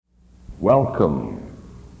Welcome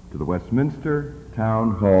to the Westminster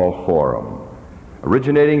Town Hall Forum,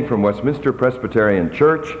 originating from Westminster Presbyterian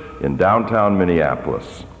Church in downtown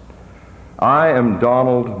Minneapolis. I am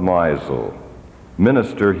Donald Meisel,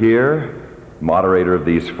 minister here, moderator of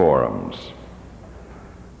these forums.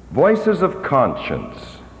 Voices of conscience,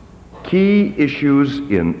 key issues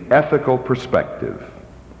in ethical perspective.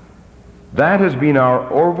 That has been our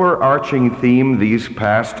overarching theme these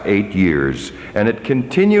past 8 years, and it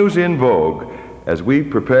continues in vogue as we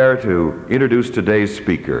prepare to introduce today's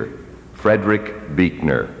speaker, Frederick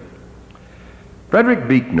Buechner. Frederick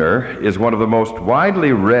Buechner is one of the most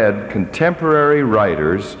widely read contemporary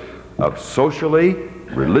writers of socially,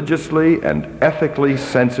 religiously, and ethically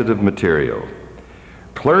sensitive material.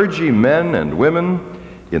 Clergy men and women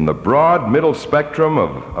in the broad middle spectrum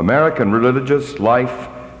of American religious life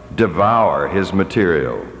devour his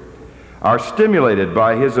material, are stimulated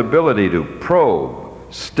by his ability to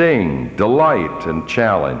probe, sting, delight, and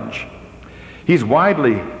challenge. He's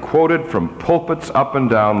widely quoted from pulpits up and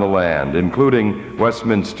down the land, including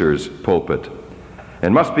Westminster's pulpit,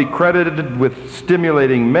 and must be credited with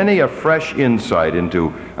stimulating many a fresh insight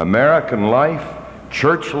into American life,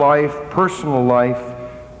 church life, personal life,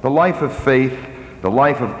 the life of faith, the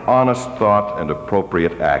life of honest thought and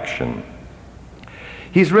appropriate action.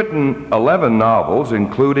 He's written 11 novels,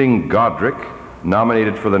 including Godric,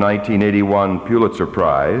 nominated for the 1981 Pulitzer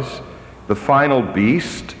Prize, The Final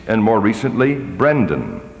Beast, and more recently,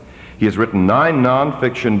 Brendan. He has written 9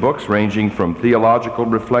 nonfiction books ranging from theological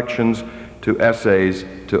reflections to essays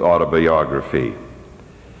to autobiography.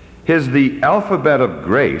 His The Alphabet of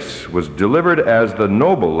Grace was delivered as the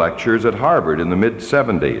Noble Lectures at Harvard in the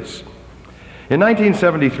mid-70s. In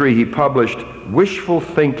 1973, he published Wishful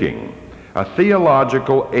Thinking, a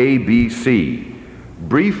theological ABC,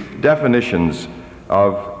 brief definitions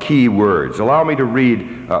of key words. Allow me to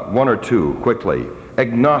read one or two quickly.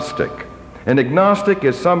 Agnostic. An agnostic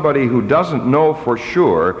is somebody who doesn't know for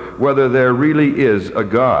sure whether there really is a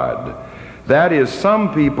God. That is,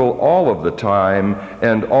 some people all of the time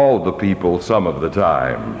and all the people some of the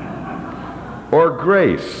time. Or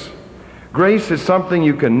grace. Grace is something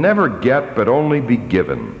you can never get but only be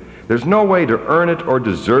given. There's no way to earn it or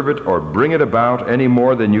deserve it or bring it about any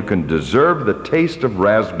more than you can deserve the taste of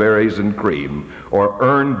raspberries and cream, or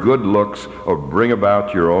earn good looks, or bring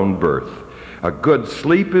about your own birth. A good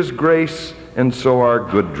sleep is grace, and so are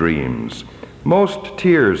good dreams. Most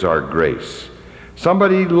tears are grace.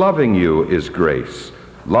 Somebody loving you is grace.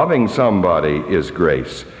 Loving somebody is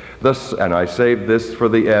grace. And I saved this for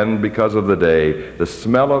the end because of the day, the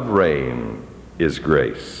smell of rain is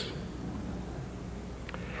grace.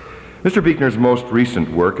 Mr. Buechner's most recent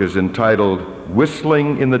work is entitled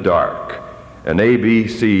Whistling in the Dark, an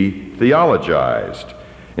ABC theologized,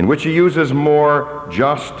 in which he uses more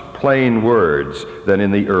just plain words than in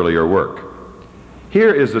the earlier work.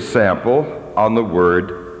 Here is a sample on the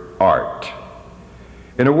word art.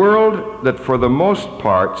 In a world that for the most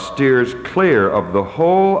part steers clear of the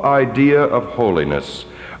whole idea of holiness,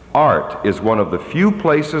 art is one of the few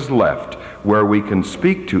places left where we can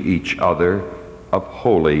speak to each other of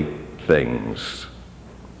holy things.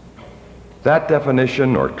 That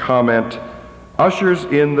definition or comment ushers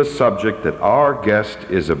in the subject that our guest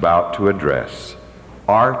is about to address,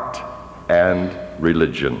 art and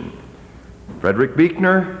religion. Frederick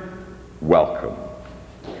Buechner, welcome.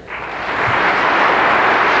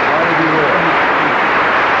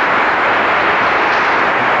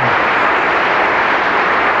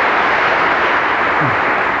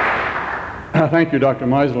 Thank you, Dr.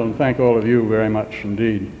 Meisel, and thank all of you very much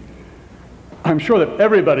indeed. I'm sure that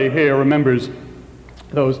everybody here remembers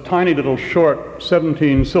those tiny little short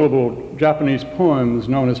 17-syllable Japanese poems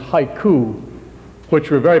known as haiku,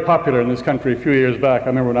 which were very popular in this country a few years back. I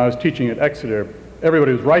remember when I was teaching at Exeter,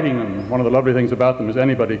 everybody was writing them. One of the lovely things about them is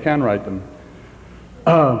anybody can write them.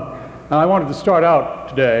 And I wanted to start out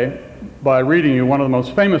today by reading you one of the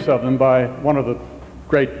most famous of them by one of the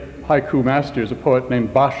great haiku masters, a poet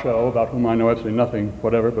named Basho, about whom I know absolutely nothing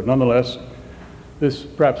whatever, but nonetheless, this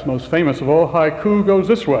perhaps most famous of all haiku goes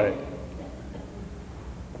this way.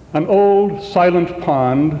 An old silent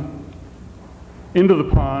pond, into the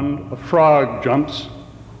pond a frog jumps,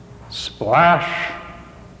 splash,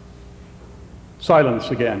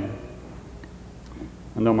 silence again.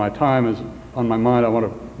 And though my time is on my mind, I want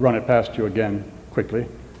to run it past you again quickly.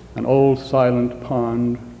 An old silent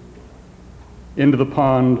pond, into the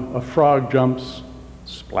pond a frog jumps,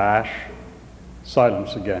 splash,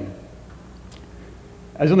 silence again.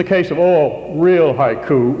 As in the case of all real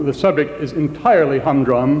haiku, the subject is entirely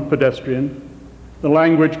humdrum, pedestrian. The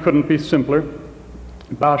language couldn't be simpler.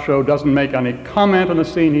 Basho doesn't make any comment on the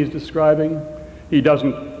scene he's describing. He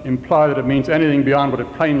doesn't imply that it means anything beyond what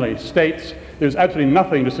it plainly states. There's absolutely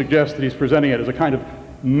nothing to suggest that he's presenting it as a kind of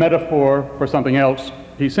metaphor for something else.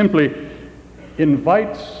 He simply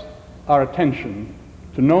invites our attention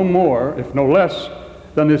to no more, if no less,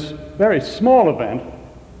 than this very small event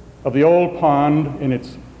of the old pond in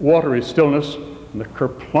its watery stillness, and the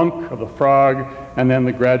kerplunk of the frog, and then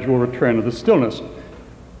the gradual return of the stillness.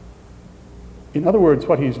 In other words,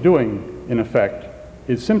 what he's doing, in effect,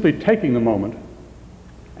 is simply taking the moment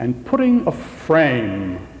and putting a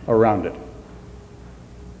frame around it.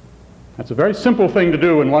 That's a very simple thing to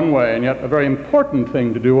do in one way, and yet a very important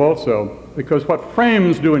thing to do also, because what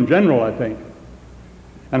frames do in general, I think,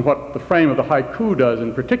 and what the frame of the haiku does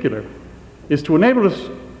in particular, is to enable us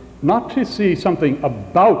not to see something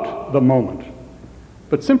about the moment,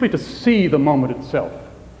 but simply to see the moment itself,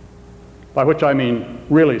 by which I mean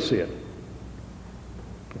really see it.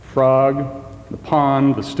 The frog, the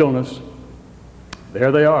pond, the stillness,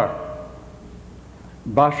 there they are.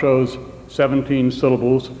 Basho's 17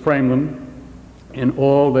 syllables frame them in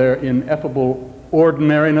all their ineffable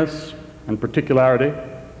ordinariness and particularity.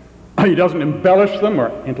 He doesn't embellish them or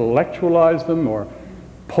intellectualize them or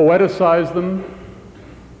poeticize them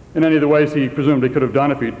in any of the ways he presumably could have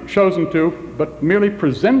done if he'd chosen to, but merely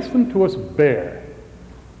presents them to us bare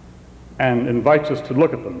and invites us to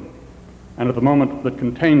look at them, and at the moment that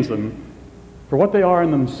contains them, for what they are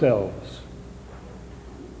in themselves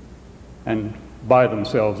and by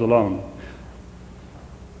themselves alone.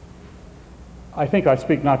 I think I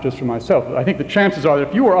speak not just for myself. I think the chances are that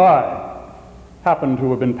if you or I happened to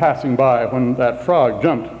have been passing by when that frog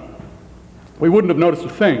jumped, we wouldn't have noticed a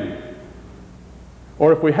thing.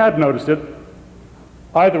 Or if we had noticed it,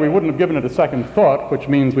 either we wouldn't have given it a second thought, which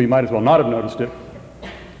means we might as well not have noticed it,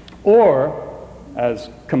 or, as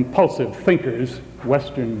compulsive thinkers,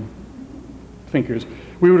 Western thinkers,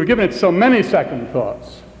 we would have given it so many second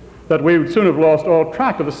thoughts that we would soon have lost all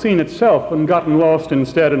track of the scene itself and gotten lost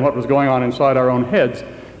instead in what was going on inside our own heads.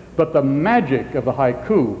 But the magic of the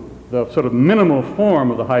haiku, the sort of minimal form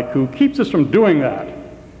of the haiku, keeps us from doing that.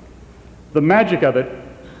 The magic of it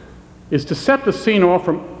is to set the scene off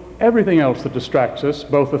from everything else that distracts us,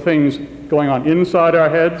 both the things going on inside our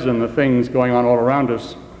heads and the things going on all around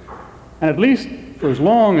us. And at least for as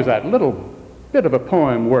long as that little bit of a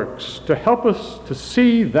poem works, to help us to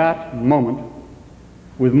see that moment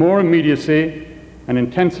with more immediacy and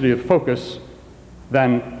intensity of focus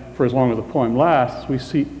than, for as long as the poem lasts, we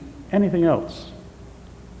see anything else.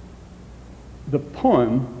 The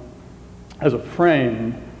poem, as a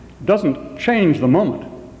frame, doesn't change the moment.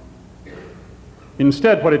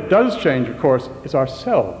 Instead, what it does change, of course, is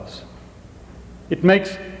ourselves. It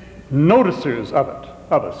makes noticers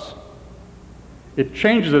of us. It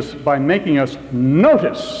changes us by making us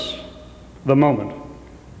notice the moment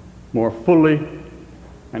more fully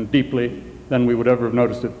and deeply than we would ever have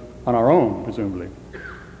noticed it on our own, presumably.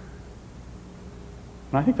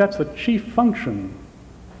 And I think that's the chief function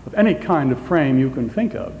of any kind of frame you can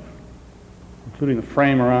think of, including the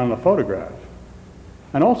frame around the photograph,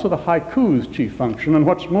 and also the haiku's chief function. And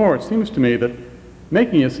what's more, it seems to me that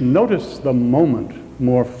making us notice the moment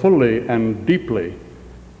more fully and deeply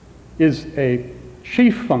is a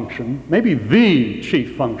chief function, maybe the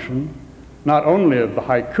chief function, not only of the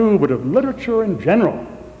haiku, but of literature in general,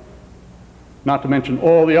 not to mention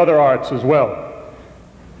all the other arts as well.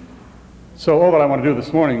 So all that I want to do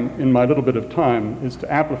this morning in my little bit of time is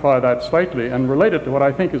to amplify that slightly and relate it to what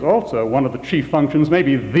I think is also one of the chief functions,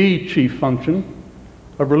 maybe the chief function,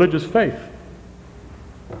 of religious faith.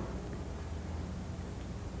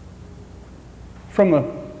 From the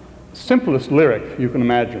simplest lyric you can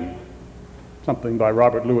imagine, something by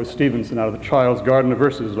Robert Louis Stevenson out of the Child's Garden of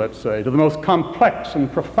Verses, let's say, to the most complex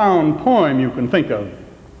and profound poem you can think of,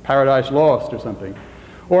 Paradise Lost or something,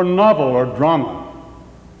 or novel or drama.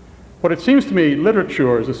 What it seems to me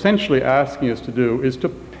literature is essentially asking us to do is to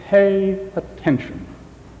pay attention.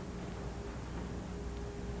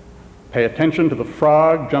 Pay attention to the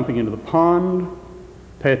frog jumping into the pond.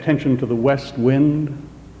 Pay attention to the west wind.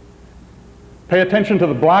 Pay attention to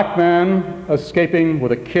the black man escaping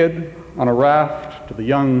with a kid on a raft, to the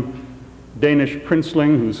young Danish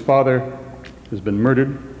princeling whose father has been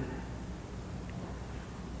murdered.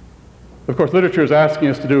 Of course, literature is asking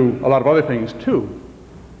us to do a lot of other things too.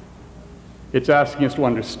 It's asking us to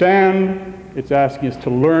understand, it's asking us to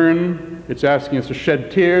learn, it's asking us to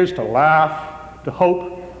shed tears, to laugh, to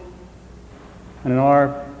hope. And in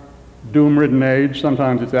our doom-ridden age,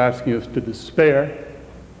 sometimes it's asking us to despair.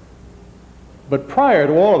 But prior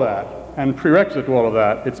to all that, and prerequisite to all of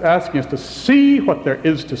that, it's asking us to see what there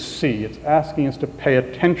is to see. It's asking us to pay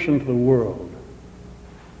attention to the world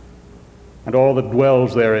and all that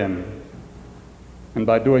dwells therein. And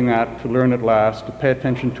by doing that, to learn at last to pay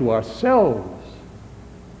attention to ourselves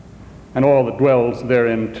and all that dwells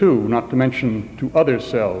therein too, not to mention to other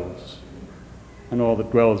selves and all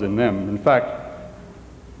that dwells in them. In fact,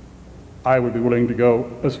 I would be willing to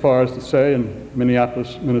go as far as to say in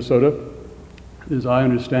Minneapolis, Minnesota, as I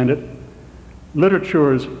understand it,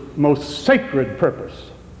 literature's most sacred purpose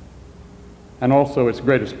and also its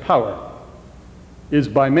greatest power is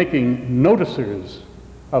by making noticers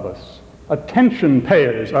of us, attention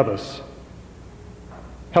payers of us,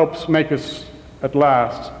 helps make us at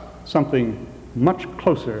last something much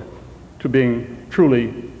closer to being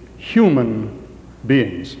truly human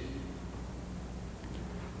beings.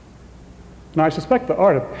 Now, I suspect the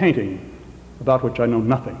art of painting, about which I know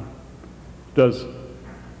nothing, does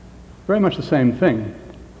very much the same thing.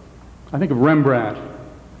 I think of Rembrandt,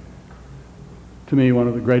 to me one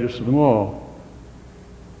of the greatest of them all,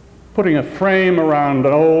 putting a frame around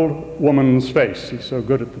an old woman's face. He's so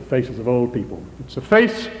good at the faces of old people. It's a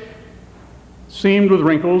face seamed with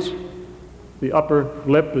wrinkles. The upper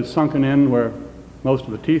lip is sunken in where most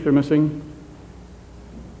of the teeth are missing.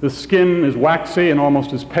 The skin is waxy and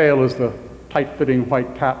almost as pale as the tight-fitting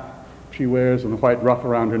white cap she wears and the white ruff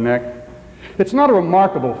around her neck. It's not a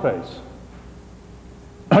remarkable face.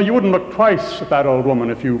 You wouldn't look twice at that old woman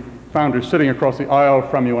if you found her sitting across the aisle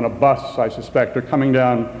from you on a bus, I suspect, or coming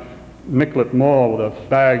down Nicollet Mall with a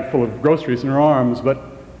bag full of groceries in her arms. But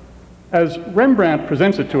as Rembrandt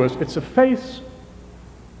presents it to us, it's a face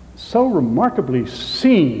so remarkably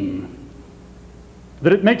seen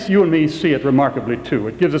that it makes you and me see it remarkably too.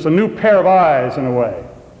 It gives us a new pair of eyes, in a way,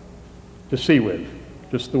 to see with,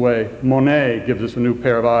 just the way Monet gives us a new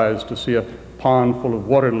pair of eyes to see a pond full of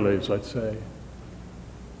water lilies, let's say.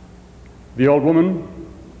 The old woman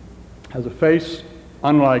has a face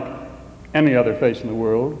unlike any other face in the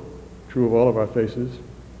world, true of all of our faces.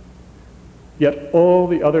 Yet all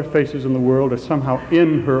the other faces in the world are somehow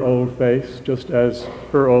in her old face, just as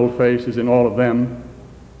her old face is in all of them.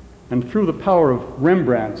 And through the power of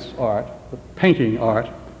Rembrandt's art, the painting art,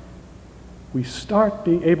 we start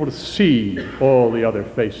being able to see all the other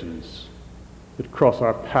faces that cross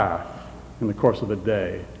our path in the course of the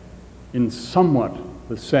day in somewhat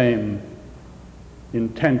the same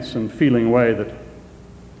intense and feeling way that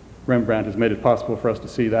Rembrandt has made it possible for us to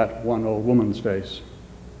see that one old woman's face.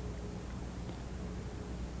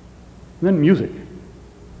 And then music.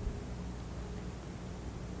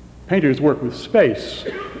 Painters work with space,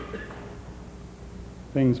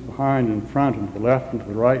 things behind and in front and to the left and to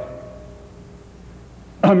the right.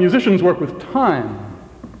 Musicians work with time,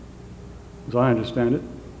 as I understand it.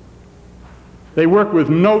 They work with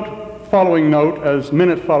note following note as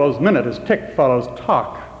minute follows minute, as tick follows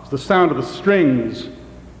tock, as the sound of the strings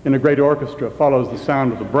in a great orchestra follows the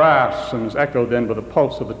sound of the brass and is echoed then by the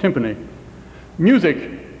pulse of the timpani.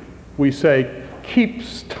 Music, we say,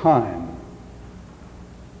 keeps time.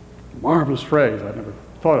 Marvelous phrase I've never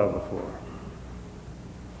thought of before.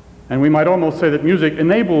 And we might almost say that music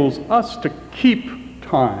enables us to keep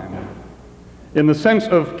time in the sense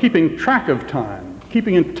of keeping track of time,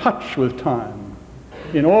 keeping in touch with time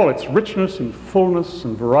in all its richness and fullness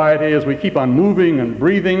and variety as we keep on moving and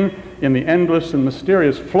breathing in the endless and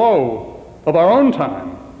mysterious flow of our own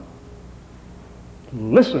time.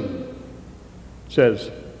 Listen,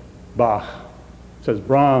 says Bach, says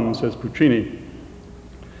Brahms, says Puccini.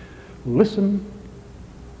 Listen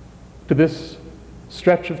to this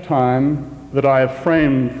stretch of time that I have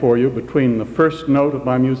framed for you between the first note of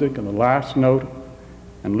my music and the last note,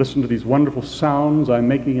 and listen to these wonderful sounds I'm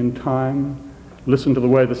making in time. Listen to the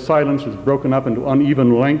way the silence is broken up into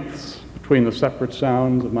uneven lengths between the separate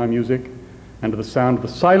sounds of my music, and to the sound of the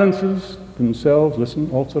silences themselves. Listen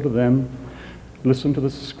also to them. Listen to the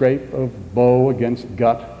scrape of bow against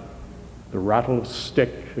gut, the rattle of stick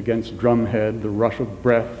against drumhead, the rush of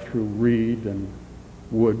breath through reed and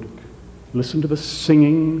wood. Listen to the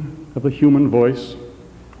singing of the human voice,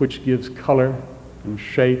 which gives color and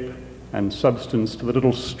shape and substance to the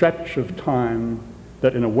little stretch of time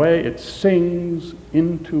that in a way it sings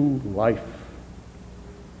into life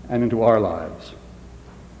and into our lives.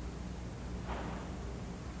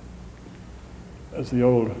 As the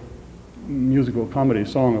old musical comedy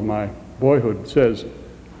song of my boyhood says,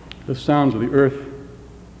 the sounds of the earth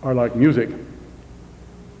are like music,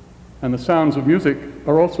 and the sounds of music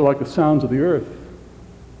are also like the sounds of the earth.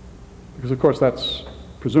 Because of course that's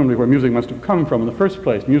presumably where music must have come from in the first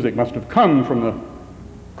place. Music must have come from the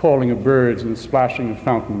calling of birds and the splashing of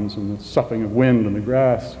fountains and the soughing of wind in the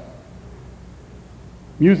grass.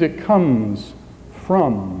 Music comes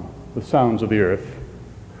from the sounds of the earth.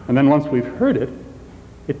 And then once we've heard it,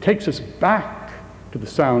 it takes us back to the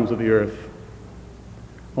sounds of the earth.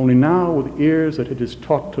 Only now with ears that it is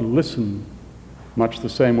taught to listen, much the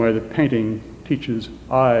same way that painting teaches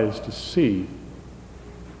eyes to see.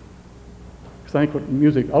 Because I think what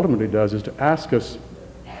music ultimately does is to ask us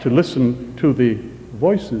to listen to the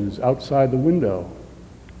voices outside the window,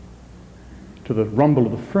 to the rumble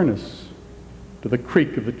of the furnace, to the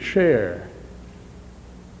creak of the chair,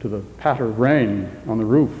 to the patter of rain on the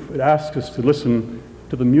roof. It asks us to listen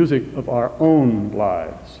to the music of our own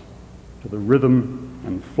lives, to the rhythm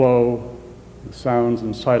and flow, the sounds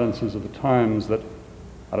and silences of the times that,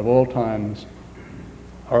 out of all times,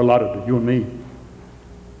 are allotted to you and me.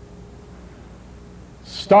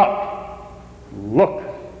 Stop, look,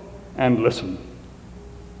 and listen.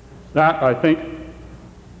 That, I think,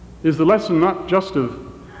 is the lesson not just of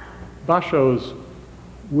Basho's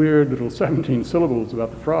weird little 17 syllables about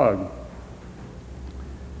the frog,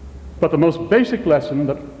 but the most basic lesson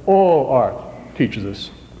that all art teaches us.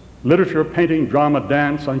 Literature, painting, drama,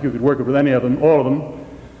 dance, I think you could work with any of them, all of them.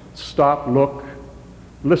 Stop, look,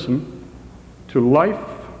 listen to life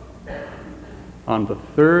on the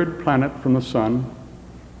third planet from the sun,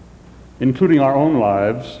 including our own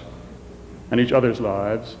lives and each other's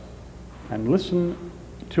lives, and listen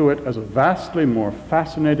to it as a vastly more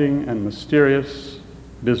fascinating and mysterious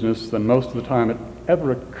business than most of the time it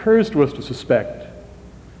ever occurs to us to suspect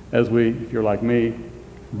as we, if you're like me,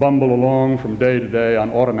 bumble along from day to day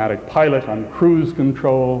on automatic pilot, on cruise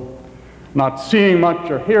control, not seeing much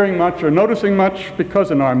or hearing much or noticing much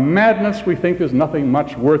because in our madness we think there's nothing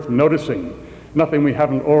much worth noticing, nothing we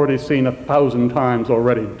haven't already seen 1,000 times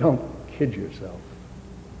already. Don't kid yourself.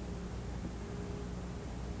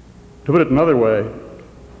 To put it another way,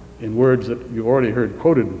 in words that you've already heard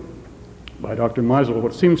quoted by Dr. Meisel,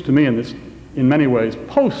 what seems to me in this, in many ways,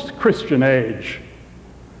 post-Christian age,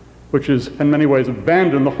 which is in many ways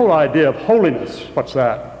abandoned the whole idea of holiness. What's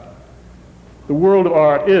that? The world of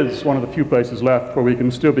art is one of the few places left where we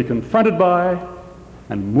can still be confronted by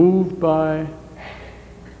and moved by,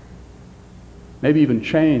 maybe even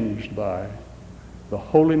changed by, the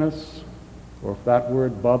holiness, or if that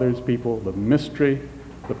word bothers people, the mystery,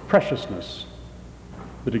 the preciousness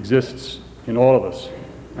that exists in all of us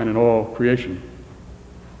and in all creation.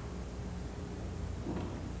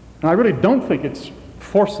 And I really don't think it's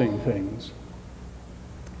forcing things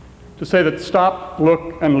to say that stop,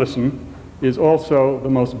 look, and listen is also the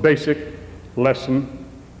most basic lesson,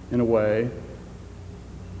 in a way,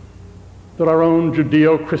 that our own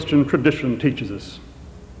Judeo-Christian tradition teaches us.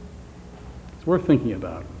 It's worth thinking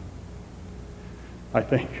about, I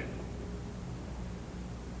think.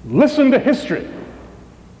 Listen to history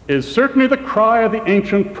is certainly the cry of the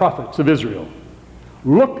ancient prophets of Israel.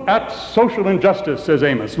 Look at social injustice, says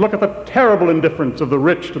Amos. Look at the terrible indifference of the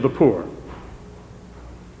rich to the poor.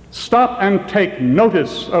 Stop and take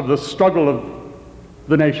notice of the struggle of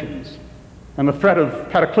the nations and the threat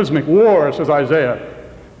of cataclysmic war, says Isaiah.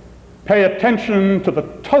 Pay attention to the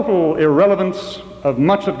total irrelevance of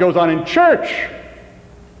much that goes on in church,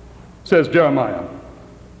 says Jeremiah.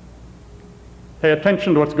 Pay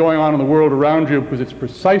attention to what's going on in the world around you, because it's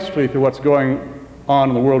precisely through what's going on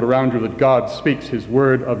in the world around you that God speaks his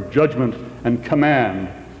word of judgment and command.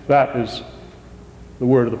 That is the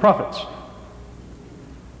word of the prophets.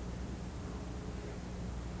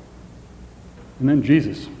 And then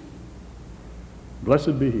Jesus,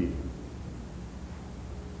 blessed be he,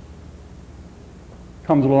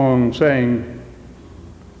 comes along saying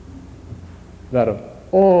that of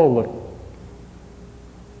all the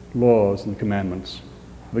laws and commandments,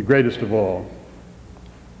 the greatest of all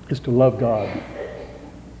is to love God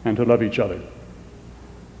and to love each other,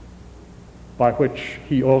 by which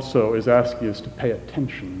he also is asking us to pay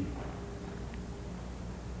attention.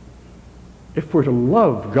 If we're to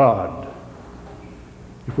love God,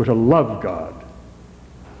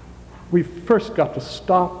 we've first got to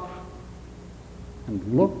stop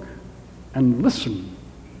and look and listen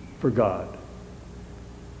for God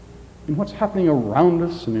in what's happening around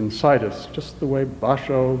us and inside us, just the way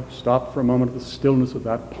Basho stopped for a moment at the stillness of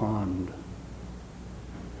that pond.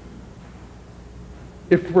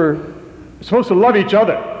 If we're supposed to love each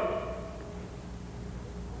other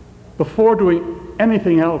before doing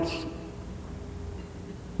anything else,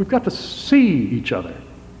 we've got to see each other.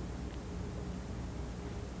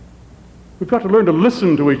 We've got to learn to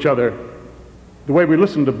listen to each other the way we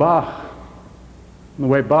listen to Bach, and the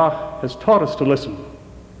way Bach has taught us to listen.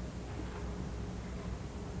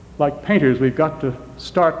 Like painters, we've got to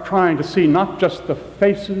start trying to see not just the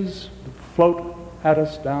faces that float at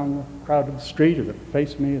us down the crowded street or that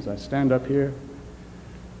face me as I stand up here,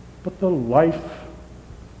 but the life,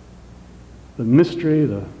 the mystery,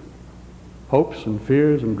 the hopes and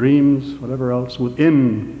fears and dreams, whatever else,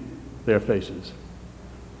 within their faces,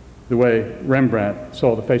 the way Rembrandt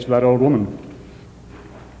saw the face of that old woman.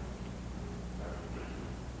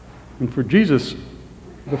 And for Jesus,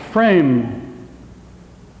 the frame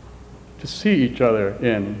to see each other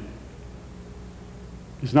in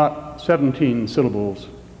is not 17 syllables,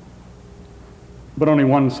 but only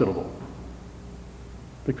one syllable.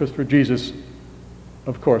 Because for Jesus,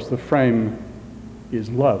 of course, the frame is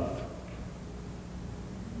love.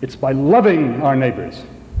 It's by loving our neighbors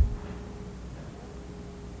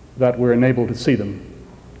that we're enabled to see them,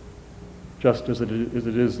 just as it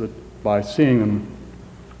is that by seeing them,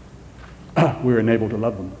 we're enabled to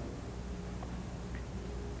love them.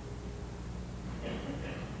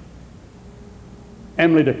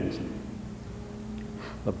 Emily Dickinson,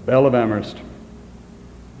 the Belle of Amherst,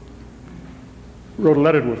 wrote a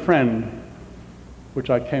letter to a friend, which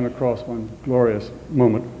I came across one glorious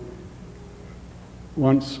moment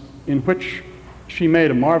once, in which she made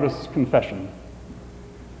a marvelous confession.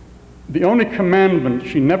 The only commandment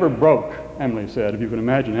she never broke, Emily said, if you can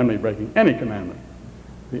imagine Emily breaking any commandment,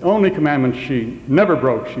 the only commandment she never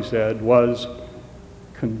broke, she said, was,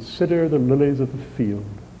 consider the lilies of the field.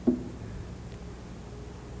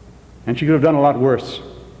 And she could have done a lot worse.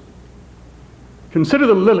 Consider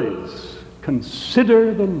the lilies.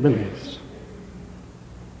 Consider the lilies.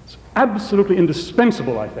 It's absolutely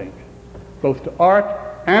indispensable, I think, both to art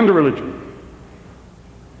and to religion.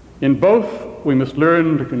 In both, we must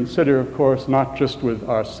learn to consider, of course, not just with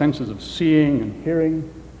our senses of seeing and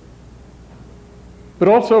hearing, but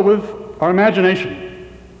also with our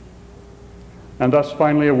imagination. And thus,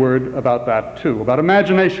 finally, a word about that, too, about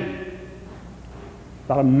imagination,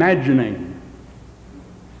 about imagining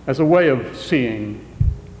as a way of seeing,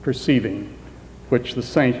 perceiving, which the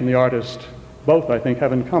saint and the artist both, I think,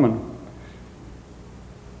 have in common.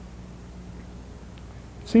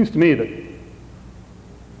 It seems to me that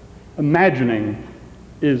imagining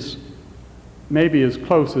is maybe as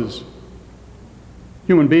close as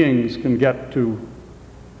human beings can get to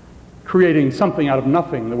creating something out of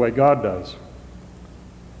nothing the way God does.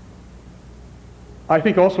 I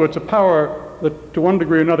think also it's a power that to one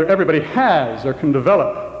degree or another everybody has or can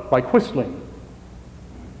develop, like whistling.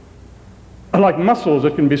 Like muscles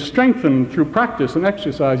that can be strengthened through practice and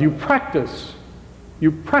exercise. You practice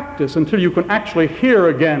until you can actually hear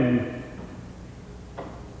again,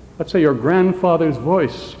 let's say, your grandfather's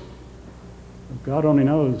voice. God only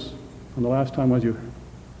knows when the last time was you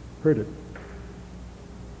heard it.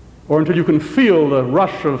 Or until you can feel the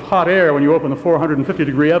rush of hot air when you open the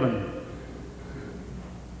 450-degree oven.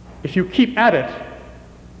 If you keep at it,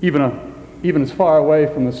 even as far away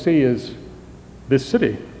from the sea as this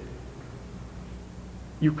city,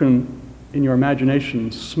 you can, in your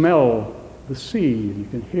imagination, smell the sea. You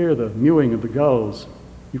can hear the mewing of the gulls.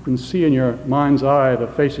 You can see in your mind's eye the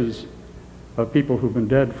faces of people who've been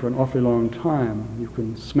dead for an awfully long time. You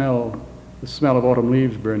can smell the smell of autumn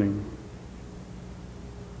leaves burning.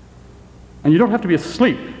 And you don't have to be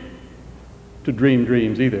asleep to dream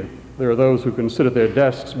dreams either. There are those who can sit at their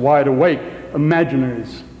desks wide awake,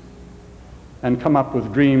 imaginers, and come up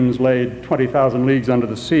with dreams laid 20,000 leagues under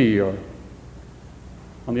the sea or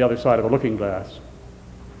on the other side of a looking glass.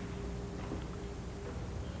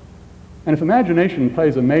 And if imagination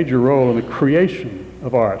plays a major role in the creation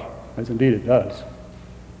of art, as indeed it does,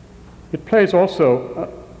 it plays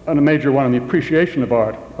also a major one in the appreciation of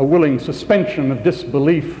art, a willing suspension of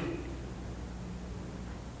disbelief,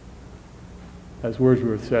 as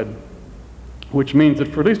Wordsworth said, which means that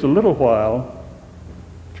for at least a little while,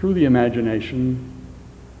 through the imagination,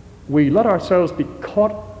 we let ourselves be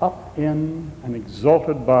caught up in and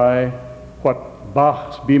exalted by what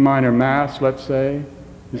Bach's B minor Mass, let's say,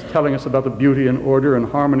 is telling us about the beauty and order and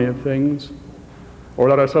harmony of things, or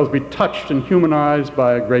let ourselves be touched and humanized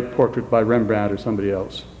by a great portrait by Rembrandt or somebody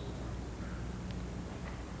else.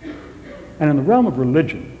 And in the realm of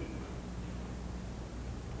religion,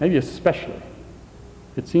 maybe especially,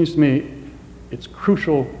 it seems to me it's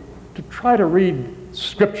crucial to try to read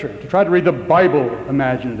Scripture, to try to read the Bible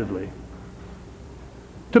imaginatively,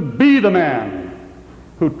 to be the man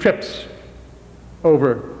who trips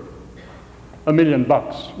over $1 million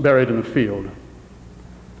buried in the field,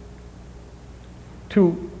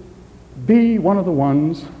 to be one of the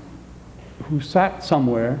ones who sat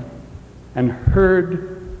somewhere and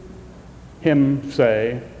heard him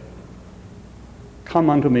say, "Come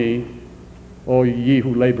unto me, all ye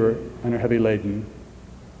who labor and are heavy laden,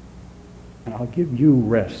 and I'll give you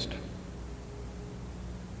rest."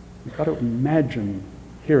 You've got to imagine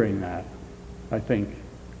hearing that, I think,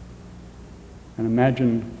 and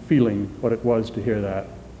imagine feeling what it was to hear that,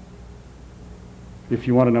 if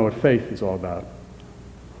you want to know what faith is all about.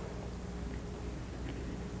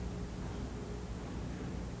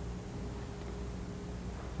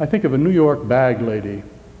 I think of a New York bag lady,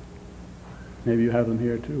 maybe you have them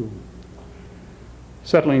here too,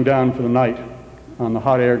 settling down for the night on the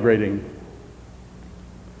hot air grating.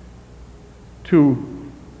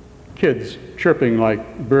 Two kids chirping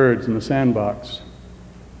like birds in the sandbox.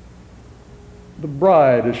 The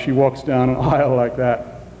bride as she walks down an aisle like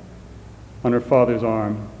that on her father's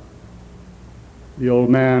arm. The old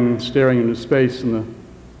man staring into space in the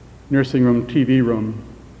nursing room, TV room.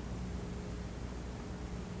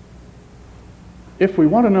 If we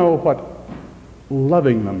want to know what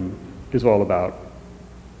loving them is all about,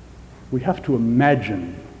 we have to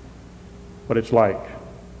imagine what it's like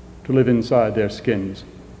to live inside their skins.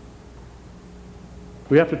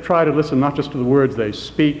 We have to try to listen not just to the words they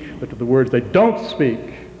speak, but to the words they don't speak,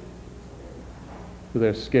 that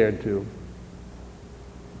they're scared to.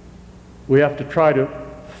 We have to try to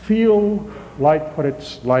feel like what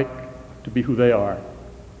it's like to be who they are.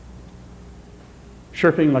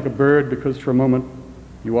 Chirping like a bird because for a moment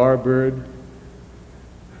you are a bird,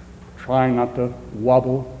 trying not to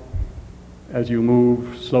wobble as you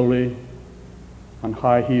move slowly on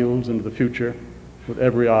high heels into the future with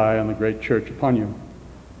every eye on the great church upon you.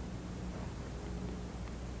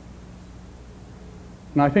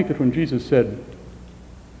 And I think that when Jesus said,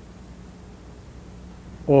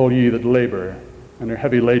 "All ye that labor and are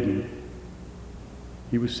heavy laden,"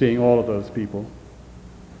 he was seeing all of those people.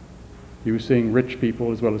 He was seeing rich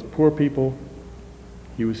people as well as poor people.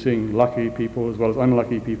 He was seeing lucky people as well as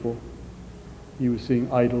unlucky people. He was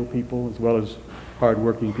seeing idle people as well as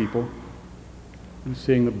hard-working people. He was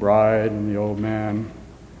seeing the bride and the old man.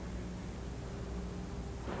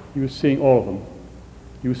 He was seeing all of them.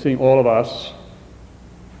 He was seeing all of us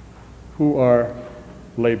who are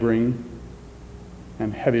laboring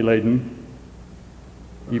and heavy laden,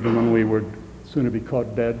 even when we would sooner be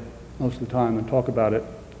caught dead most of the time than talk about it,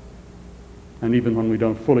 and even when we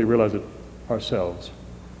don't fully realize it ourselves.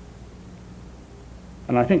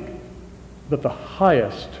 And I think that the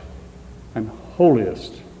highest and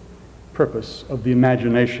holiest purpose of the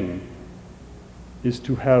imagination is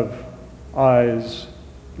to have eyes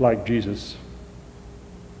like Jesus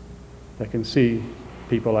that can see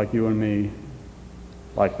people like you and me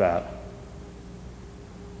like that.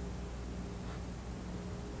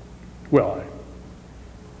 Well,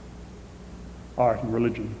 art and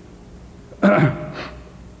religion.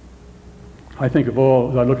 I think of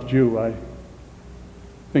all, as I look at you, I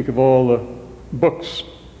think of all the books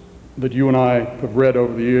that you and I have read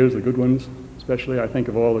over the years, the good ones especially. I think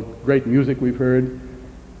of all the great music we've heard,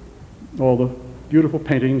 all the beautiful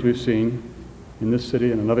paintings we've seen in this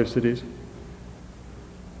city and in other cities.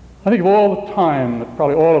 I think of all the time that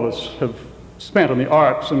probably all of us have spent on the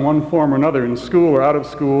arts in one form or another, in school or out of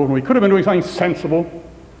school, and we could have been doing something sensible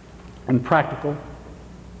and practical.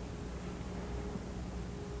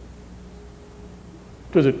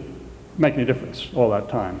 Does it make any difference, all that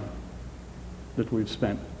time that we've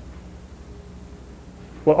spent?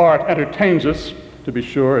 Well, art entertains us, to be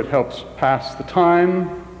sure. It helps pass the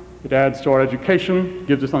time. It adds to our education,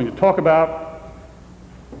 gives us something to talk about.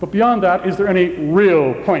 But beyond that, is there any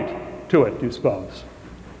real point to it, do you suppose?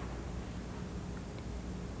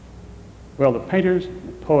 Well, the painters,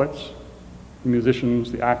 the poets, the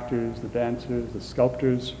musicians, the actors, the dancers, the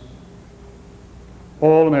sculptors,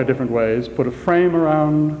 all in their different ways, put a frame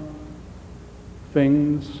around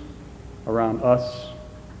things, around us,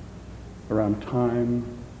 around time,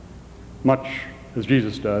 much as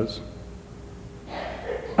Jesus does.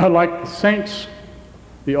 Like the saints,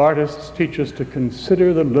 the artists teach us to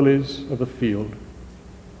consider the lilies of the field,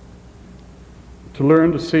 to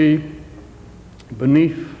learn to see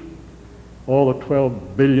beneath all the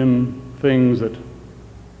 12 billion things that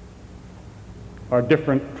are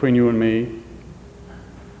different between you and me,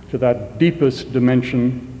 to that deepest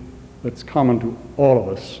dimension that's common to all of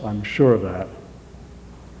us, I'm sure of that,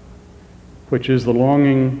 which is the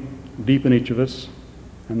longing deep in each of us,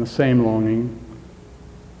 and the same longing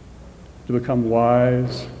to become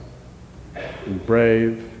wise and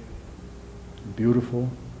brave, beautiful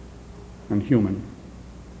and human.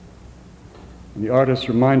 And the artists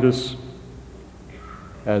remind us,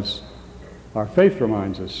 as our faith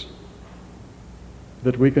reminds us,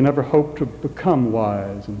 that we can never hope to become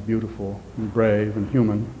wise and beautiful and brave and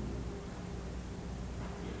human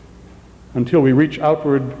until we reach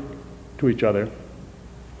outward to each other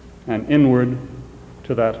and inward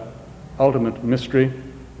to that ultimate mystery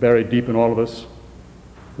buried deep in all of us,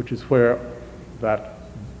 which is where that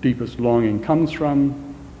deepest longing comes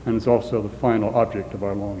from, and is also the final object of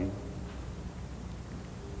our longing.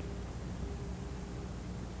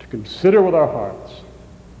 To consider with our hearts,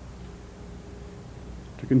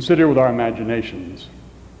 to consider with our imaginations,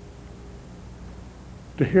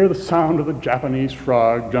 to hear the sound of the Japanese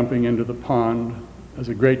frog jumping into the pond as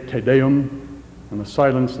a great Te Deum and the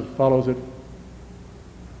silence that follows it,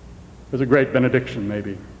 as a great benediction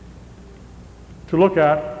maybe. To look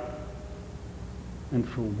at, and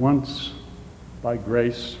for once, by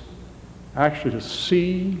grace, actually to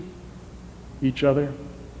see each other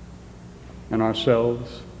and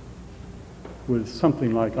ourselves with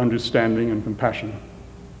something like understanding and compassion.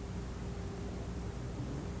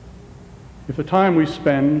 If the time we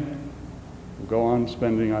spend, we'll go on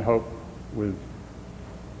spending, I hope, with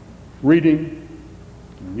reading,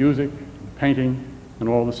 and music, and painting, and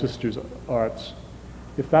all the sisters' arts,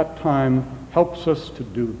 if that time helps us to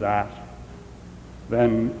do that,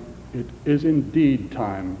 then it is indeed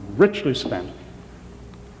time richly spent.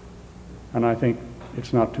 And I think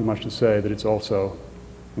it's not too much to say that it's also,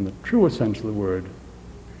 in the truest sense of the word,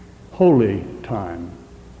 holy time.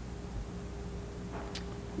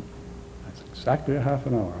 That's exactly a half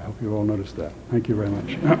an hour. I hope you all noticed that. Thank you very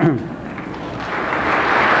much.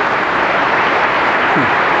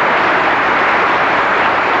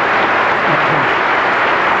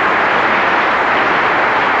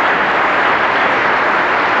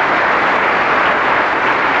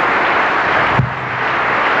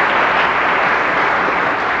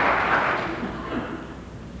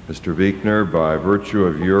 Mr. Buechner, by virtue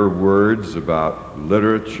of your words about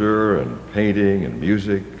literature and painting and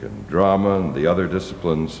music and drama and the other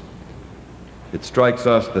disciplines, it strikes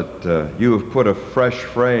us that you have put a fresh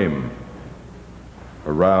frame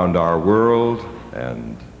around our world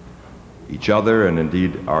and each other and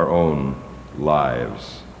indeed our own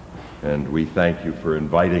lives. And we thank you for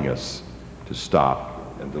inviting us to stop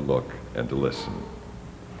and to look and to listen.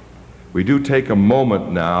 We do take a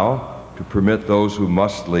moment now to permit those who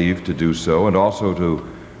must leave to do so, and also to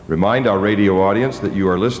remind our radio audience that you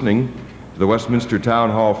are listening to the Westminster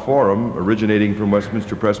Town Hall Forum, originating from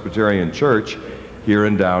Westminster Presbyterian Church here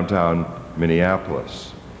in downtown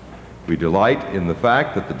Minneapolis. We delight in the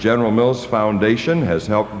fact that the General Mills Foundation has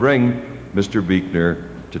helped bring Mr. Buechner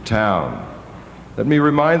to town. Let me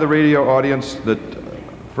remind the radio audience that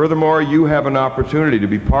furthermore, you have an opportunity to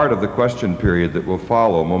be part of the question period that will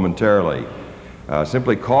follow momentarily.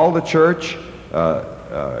 Simply call the church,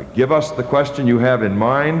 give us the question you have in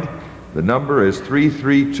mind. The number is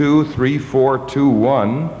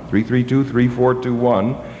 332-3421,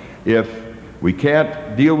 332-3421. If we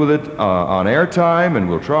can't deal with it on airtime, and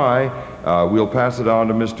we'll try, we'll pass it on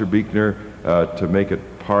to Mr. Buechner to make it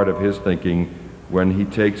part of his thinking when he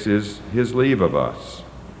takes his leave of us.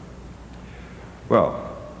 Well,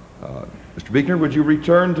 Mr. Buechner, would you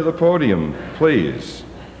return to the podium, please?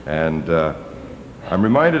 And I'm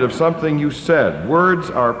reminded of something you said.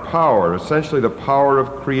 Words are power, essentially the power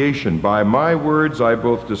of creation. By my words I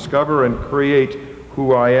both discover and create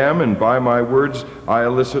who I am, and by my words I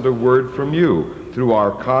elicit a word from you. Through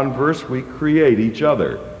our converse we create each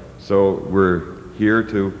other. So we're here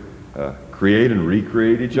to create and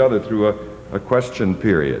recreate each other through a question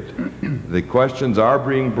period. The questions are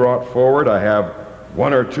being brought forward. I have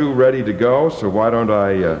one or two ready to go, so why don't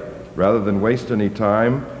I, rather than waste any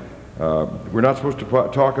time, we're not supposed to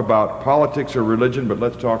talk about politics or religion, but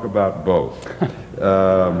let's talk about both.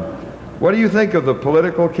 What do you think of the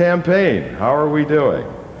political campaign? How are we doing?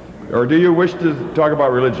 Or do you wish to talk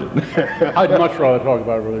about religion? I'd much rather talk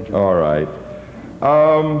about religion. All right.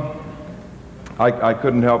 I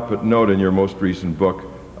couldn't help but note in your most recent book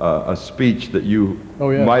a speech that you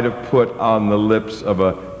might have put on the lips of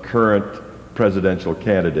a current presidential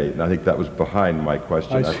candidate, and I think that was behind my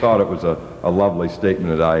question. I thought it was a lovely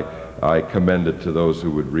statement, and I commend it to those who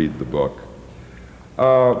would read the book.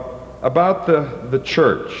 About the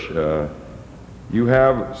church, you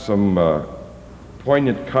have some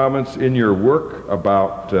poignant comments in your work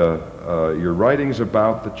about your writings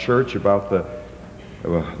about the church, about the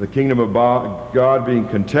kingdom of God being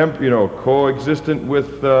coexistent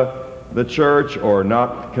with the church, or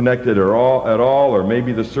not connected at all, or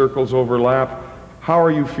maybe the circles overlap. How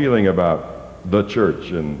are you feeling about the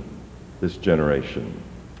church in this generation?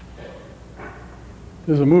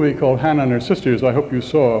 There's a movie called Hannah and Her Sisters, I hope you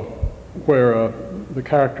saw, where the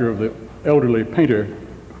character of the elderly painter,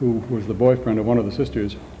 who was the boyfriend of one of the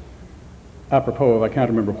sisters, apropos of I can't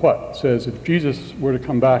remember what, says if Jesus were to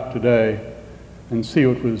come back today and see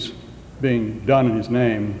what was being done in his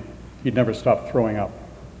name, he'd never stop throwing up.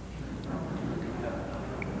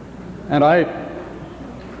 And I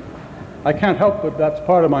can't help but that's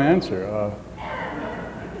part of my answer.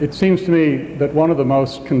 It seems to me that one of the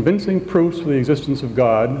most convincing proofs of the existence of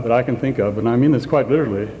God that I can think of, and I mean this quite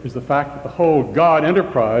literally, is the fact that the whole God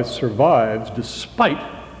enterprise survives despite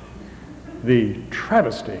the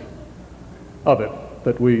travesty of it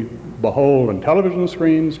that we behold on television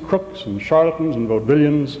screens, crooks and charlatans and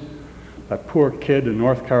vaudevillians, that poor kid in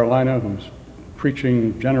North Carolina who's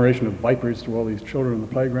preaching generation of vipers to all these children in the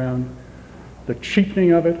playground, the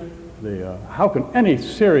cheapening of it, how can any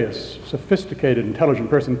serious, sophisticated, intelligent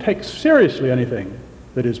person take seriously anything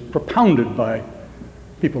that is propounded by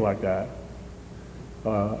people like that?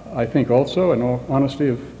 I think also, in all honesty,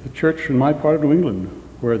 of the church in my part of New England,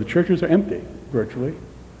 where the churches are empty, virtually,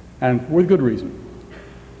 and with good reason,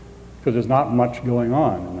 because there's not much going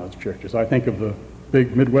on in those churches. I think of the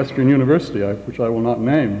big Midwestern university, which I will not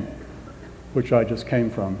name, which I just came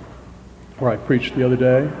from, where I preached the other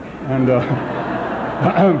day, and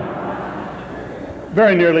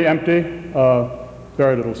very nearly empty,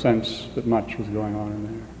 very little sense that much was going on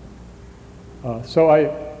in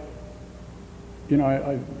there.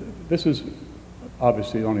 This is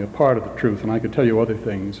obviously only a part of the truth, and I could tell you other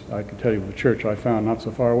things. I could tell you of the church I found not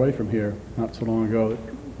so far away from here, not so long ago, that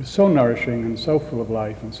was so nourishing and so full of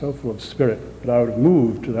life and so full of spirit that I would have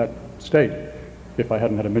moved to that state if I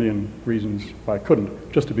hadn't had a million reasons why I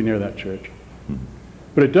couldn't, just to be near that church.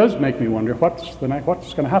 But it does make me wonder what's going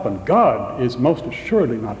to happen. God is most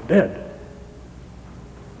assuredly not dead.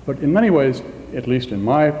 But in many ways, at least in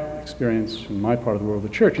my experience, in my part of the world, the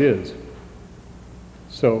church is.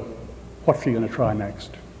 So what's he going to try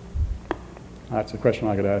next? That's a question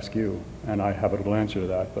I could ask you, and I have a little answer to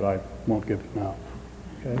that, but I won't give it now.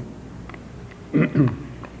 Okay?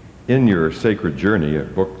 In your Sacred Journey, a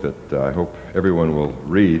book that I hope everyone will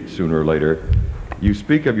read sooner or later, you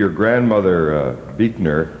speak of your grandmother,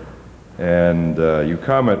 Buechner, and you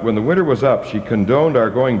comment, when the winter was up, she condoned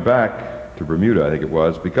our going back to Bermuda, I think it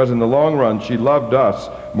was, because in the long run she loved us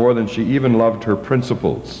more than she even loved her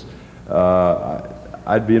principles.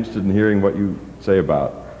 I'd be interested in hearing what you say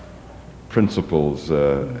about principles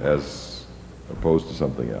as opposed to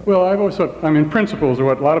something else. Well, I've always thought, principles are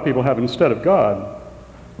what a lot of people have instead of God.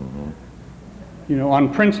 You know,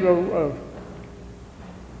 on principle,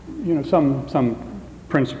 some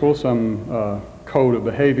principle, some code of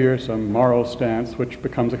behavior, some moral stance, which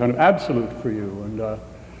becomes a kind of absolute for you. And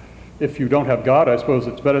if you don't have God, I suppose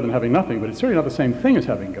it's better than having nothing, but it's certainly not the same thing as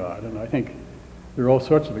having God. And I think there are all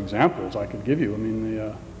sorts of examples I could give you. I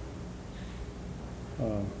mean,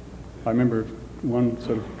 I remember one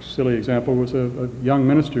sort of silly example was a young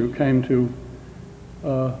minister who came to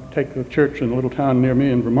take the church in a little town near me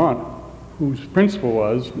in Vermont, whose principle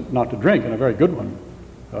was not to drink, and a very good one.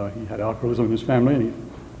 He had alcoholism in his family, and he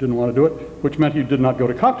didn't want to do it, which meant he did not go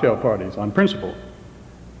to cocktail parties on principle.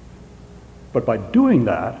 But by doing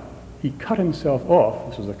that, he cut himself off,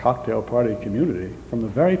 this was a cocktail party community, from the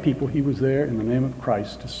very people he was there in the name of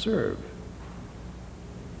Christ to serve.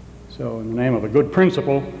 So in the name of a good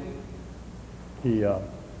principle, he sort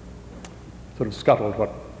of scuttled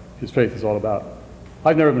what his faith is all about.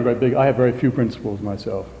 I've never been very big. I have very few principles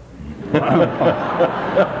myself.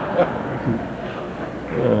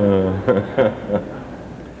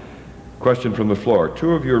 Question from the floor.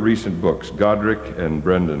 Two of your recent books, Godric and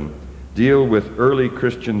Brendan, deal with early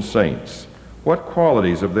Christian saints. What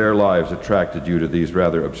qualities of their lives attracted you to these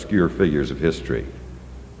rather obscure figures of history?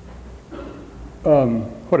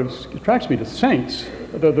 What attracts me to saints,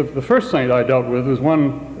 the first saint I dealt with was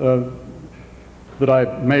one that I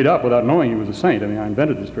made up without knowing he was a saint. I mean, I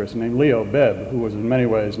invented this person named Leo Bebb, who was in many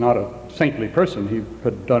ways not a saintly person. He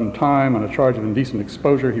had done time on a charge of indecent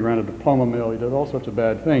exposure. He ran a diploma mill. He did all sorts of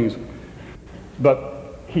bad things.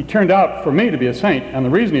 But he turned out for me to be a saint, and the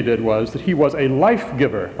reason he did was that he was a life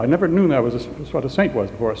giver. I never knew that was what a saint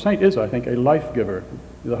was before. A saint is, I think, a life giver.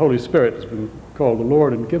 The Holy Spirit has been called the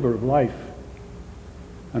Lord and giver of life.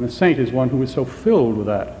 And a saint is one who is so filled with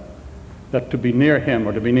that to be near him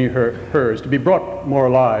or to be near her is to be brought more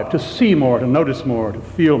alive, to see more, to notice more, to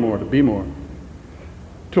feel more, to be more.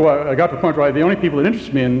 So I got to the point where the only people that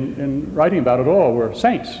interested me in writing about it all were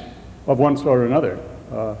saints of one sort or another.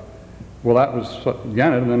 Well, that was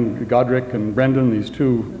Janet, and then Godric and Brendan, these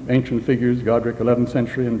two ancient figures, Godric 11th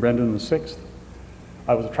century and Brendan the 6th.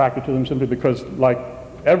 I was attracted to them simply because, like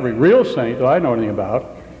every real saint that I know anything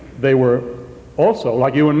about, they were also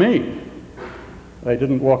like you and me. They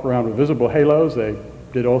didn't walk around with visible halos. They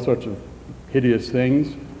did all sorts of hideous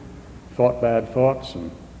things, thought bad thoughts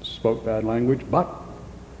and spoke bad language, but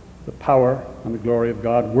the power and the glory of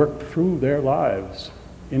God worked through their lives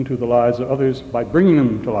into the lives of others by bringing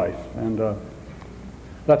them to life. And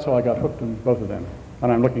That's how I got hooked on both of them.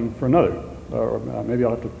 And I'm looking for another, or maybe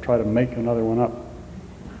I'll have to try to make another one up.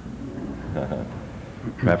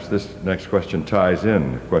 Perhaps this next question ties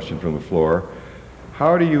in, a question from the floor.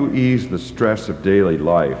 How do you ease the stress of daily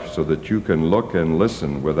life so that you can look and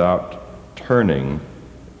listen without turning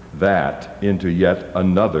that into yet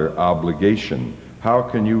another obligation? How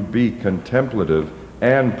can you be contemplative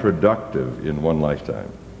and productive in one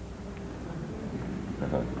lifetime?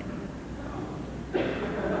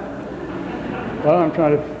 Well, I'm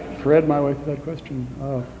trying to thread my way through that question.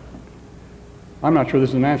 I'm not sure this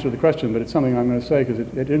is an answer to the question, but it's something I'm going to say because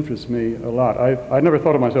it interests me a lot. I've never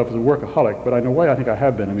thought of myself as a workaholic, but in a way I think I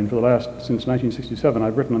have been. I mean, since 1967,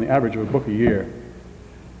 I've written on the average of a book a year.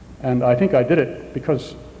 And I think I did it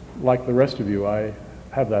because, like the rest of you, I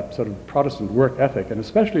have that sort of Protestant work ethic, and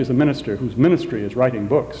especially as a minister whose ministry is writing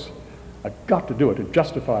books, I've got to do it to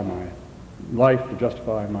justify my life, to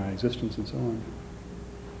justify my existence, and so on.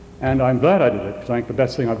 And I'm glad I did it, because I think the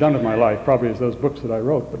best thing I've done with my life probably is those books that I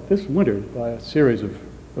wrote. But this winter, by a series of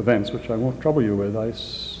events, which I won't trouble you with, I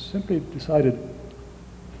simply decided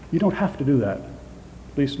you don't have to do that,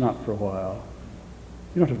 at least not for a while.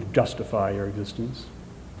 You don't have to justify your existence.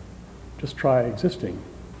 Just try existing.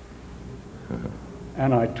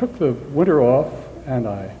 And I took the winter off, and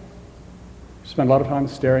I spent a lot of time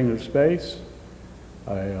staring into space.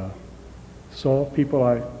 I saw people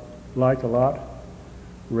I liked a lot,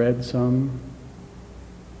 read some,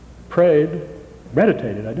 prayed,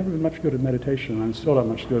 meditated. I'd never been much good at meditation. I'm still not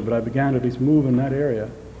much good, but I began to at least move in that area.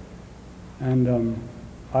 And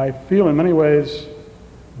I feel in many ways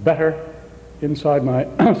better inside my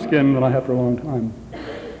skin than I have for a long time.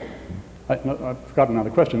 I've forgotten now the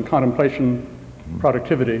question. Contemplation,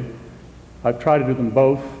 productivity. I've tried to do them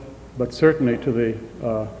both, but certainly to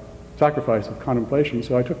the sacrifice of contemplation.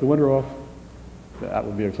 So I took the winter off. That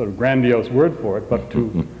would be a sort of grandiose word for it, but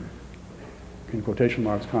to, in quotation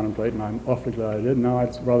marks, contemplate, and I'm awfully glad I did. Now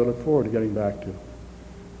I'd rather look forward to getting back to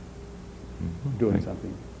doing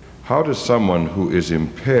something. How does someone who is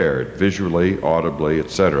impaired, visually, audibly,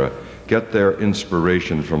 etc., get their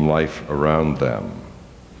inspiration from life around them?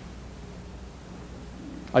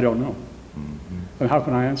 I don't know. And how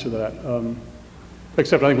can I answer that?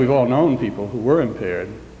 Except I think we've all known people who were impaired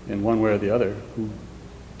in one way or the other, who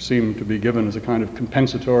seemed to be given as a kind of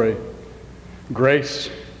compensatory grace,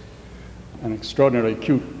 an extraordinarily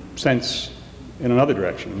acute sense in another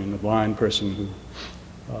direction. I mean, the blind person who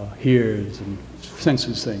hears and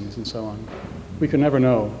senses things and so on. We can never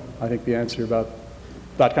know, I think, the answer about,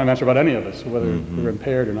 that kind of answer about any of us, whether we're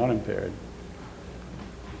impaired or not impaired.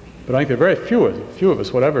 But I think there are very few of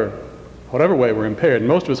us, whatever way we're impaired.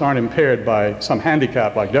 Most of us aren't impaired by some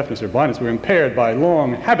handicap like deafness or blindness. We're impaired by a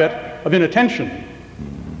long habit of inattention.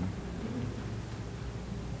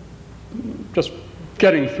 Just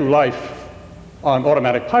getting through life on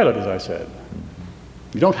automatic pilot, as I said.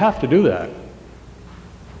 You don't have to do that.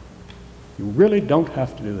 You really don't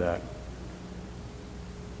have to do that.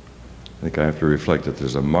 I think I have to reflect that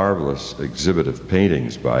there's a marvelous exhibit of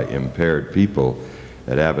paintings by impaired people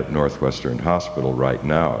at Abbott Northwestern Hospital right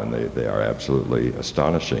now, and they are absolutely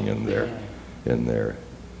astonishing in their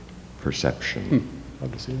perception.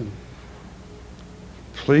 Love to see them.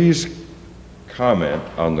 Please comment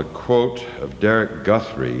on the quote of Derek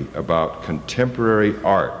Guthrie about contemporary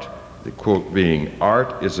art. The quote being,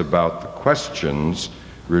 "Art is about the questions,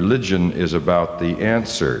 religion is about the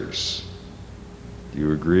answers." Do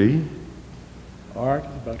you agree? Art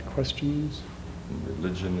is about questions.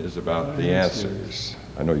 Religion is about the answers.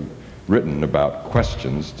 I know you've written about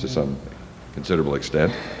questions to some considerable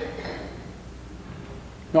extent.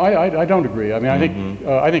 No, I don't agree. I mean,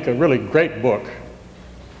 I think a really great book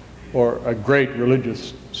or a great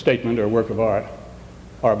religious statement or work of art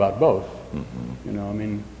are about both. You know, I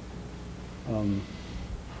mean,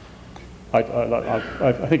 I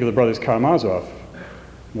think of the Brothers Karamazov,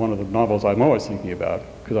 one of the novels I'm always thinking about,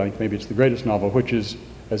 because I think maybe it's the greatest novel, which is,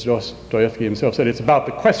 as Dostoevsky himself said, it's about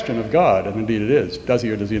the question of God, and indeed it is. Does he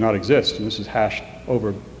or does he not exist? And this is hashed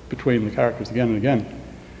over between the characters again and again.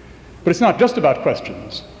 But it's not just about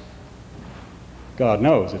questions. God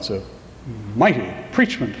knows. It's a mighty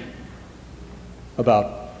preachment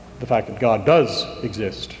about the fact that God does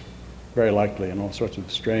exist, very likely in all sorts of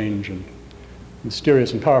strange and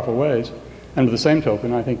mysterious and powerful ways. And by the same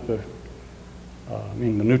token, I think the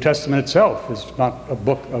New Testament itself is not a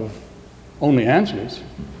book of only answers.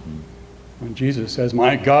 When Jesus says,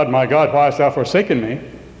 my God, why hast thou forsaken me?"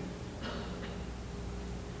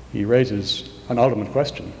 he raises an ultimate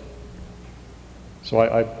question. So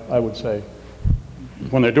I would say,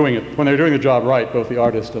 when they're doing the job right, both the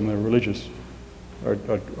artist and the religious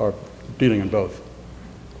are dealing in both.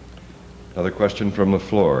 Another question from the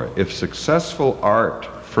floor. If successful art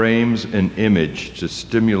frames an image to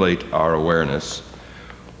stimulate our awareness,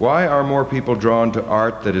 why are more people drawn to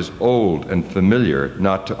art that is old and familiar,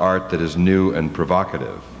 not to art that is new and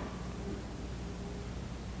provocative?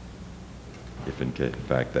 If in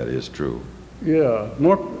fact that is true. Yeah,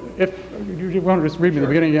 if you want to just read me the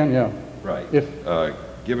beginning again, yeah. Right.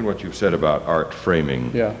 Given what you've said about art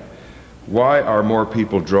framing, yeah. Why are more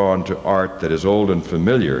people drawn to art that is old and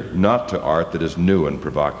familiar, not to art that is new and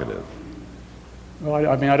provocative? Well,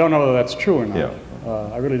 I mean, I don't know whether that's true or not. Yeah.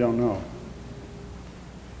 I really don't know.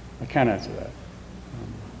 I can't answer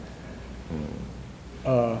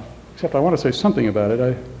that. Except I want to say something about it.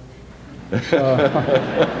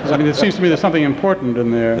 I mean, it seems to me there's something important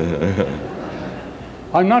in there.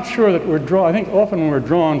 I'm not sure that I think often when we're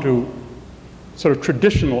drawn to sort of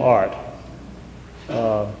traditional art,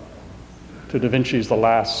 to Da Vinci's The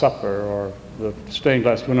Last Supper, or the stained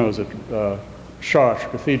glass windows at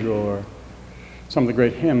Chartres Cathedral, or some of the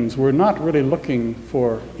great hymns, we're not really looking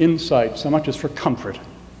for insight so much as for comfort.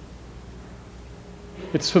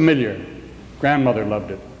 It's familiar. Grandmother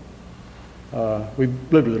loved it. We've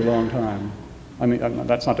lived with it a long time. I mean,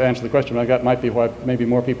 that's not to answer the question, but that might be why maybe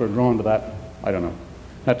more people are drawn to that. I don't know.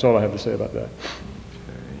 That's all I have to say about that.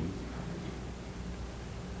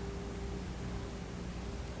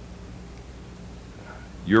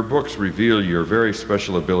 Your books reveal your very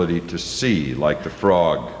special ability to see like the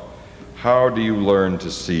frog. How do you learn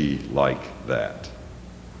to see like that?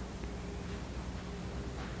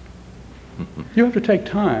 You have to take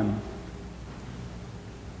time.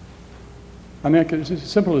 I mean, it's as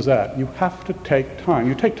simple as that. You have to take time.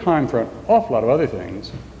 You take time for an awful lot of other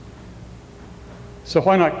things. So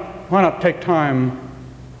why not take time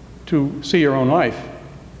to see your own life?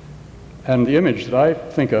 And the image that I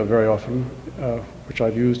think of very often, which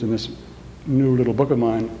I've used in this new little book of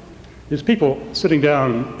mine, is people sitting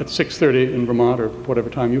down at 6:30 in Vermont, or whatever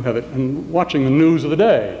time you have it, and watching the news of the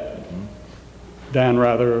day. Dan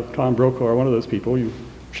Rather or Tom Brokaw or one of those people, you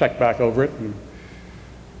check back over it, and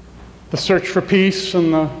the search for peace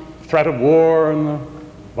and the threat of war and the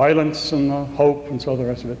violence and the hope and so the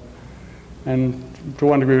rest of it. And to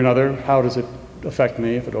one degree or another, how does it affect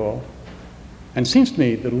me, if at all? And it seems to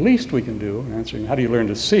me the least we can do, in answering how do you learn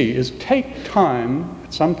to see, is take time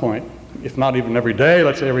at some point, if not even every day,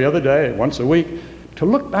 let's say every other day, once a week, to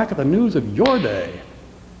look back at the news of your day.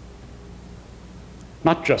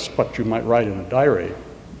 Not just what you might write in a diary,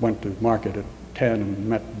 went to market at 10 and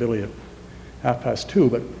met Billy at 2:30,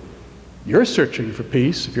 but you're searching for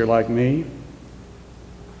peace, if you're like me.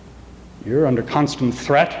 You're under constant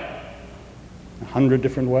threat, 100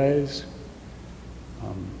 different ways.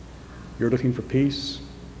 You're looking for peace.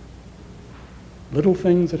 Little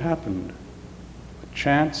things that happened. A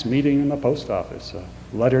chance meeting in the post office, a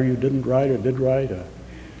letter you didn't write or did write, a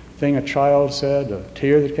thing a child said, a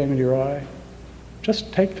tear that came into your eye.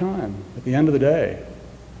 Just take time at the end of the day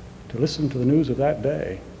to listen to the news of that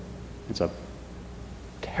day. It's a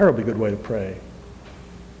terribly good way to pray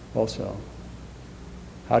also.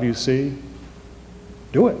 How do you see?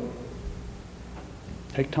 Do it.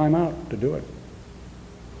 Take time out to do it.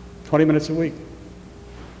 20 minutes a week.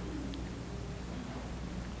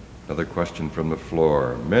 Another question from the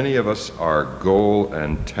floor. Many of us are goal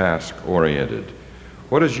and task oriented.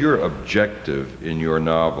 What is your objective in your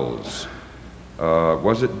novels?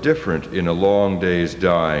 Was it different in A Long Day's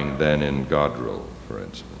Dying than in Godrill, for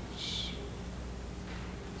instance?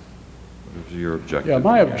 What is your objective? Yeah,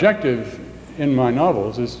 my objective in my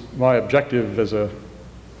novels is my objective as a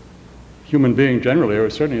human being generally, or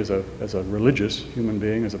certainly as a religious human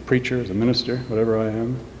being, as a preacher, as a minister, whatever I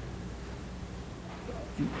am.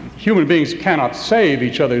 Human beings cannot save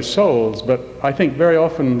each other's souls, but I think very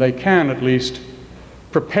often they can at least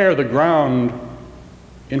prepare the ground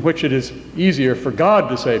in which it is easier for God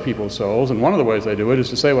to save people's souls. And one of the ways they do it is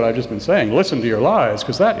to say what I've just been saying. Listen to your lives,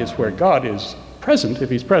 because that is where God is present, if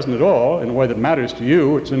he's present at all, in a way that matters to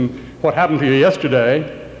you. It's in what happened to you yesterday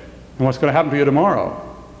and what's going to happen to you tomorrow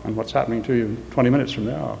and what's happening to you 20 minutes from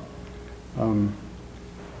now.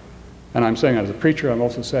 And I'm saying that as a preacher, I'm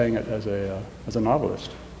also saying it as a novelist.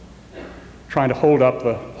 Trying to hold up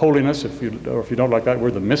the holiness, or if you don't like that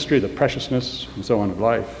word, the mystery, the preciousness, and so on of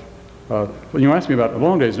life. When you asked me about A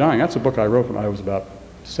Long Day's Dying, that's a book I wrote when I was about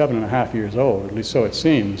 7.5 years old, at least so it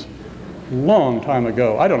seems. Long time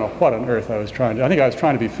ago. I don't know what on earth I was trying to, I think I was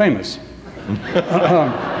trying to be famous.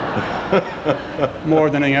 More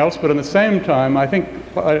than anything else, but at the same time, I think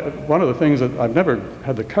one of the things that I've never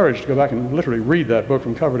had the courage to go back and literally read that book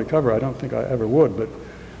from cover to cover, I don't think I ever would, but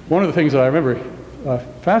one of the things that I remember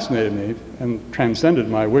fascinated me and transcended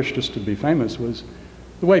my wish just to be famous was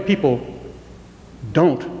the way people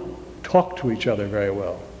don't talk to each other very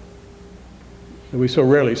well. We so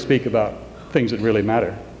rarely speak about things that really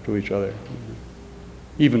matter to each other.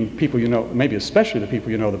 Even people you know, maybe especially the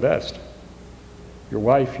people you know the best. Your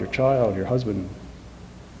wife, your child, your husband,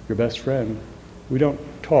 your best friend. We don't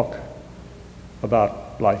talk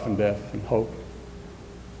about life and death and hope.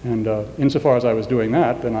 And insofar as I was doing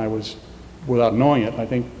that, then I was, without knowing it, I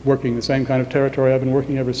think, working the same kind of territory I've been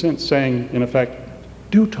working ever since, saying, in effect,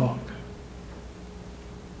 do talk.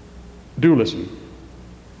 Do listen.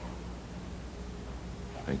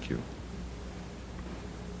 Thank you.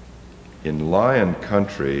 In Lion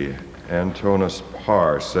Country, Antonis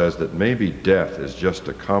Parr says that maybe death is just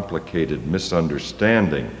a complicated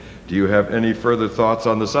misunderstanding. Do you have any further thoughts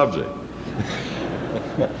on the subject?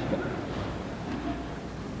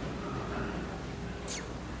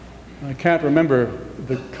 I can't remember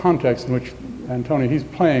the context in which he's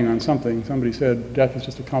playing on something. Somebody said death is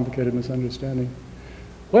just a complicated misunderstanding.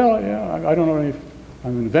 Well, yeah, I don't know any,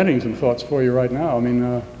 I'm inventing some thoughts for you right now. I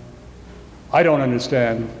mean, I don't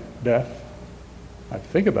understand death. I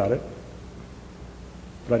think about it,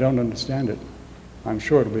 but I don't understand it. I'm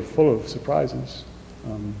sure it'll be full of surprises.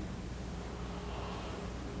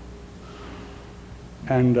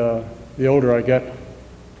 And the older I get,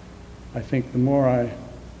 I think the more I'm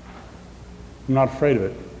not afraid of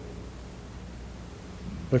it.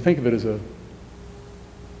 But I think of it as a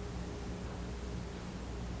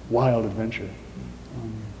wild adventure.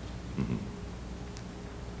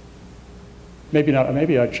 Maybe not.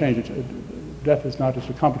 Maybe I'd change it. Death is not just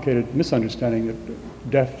a complicated misunderstanding.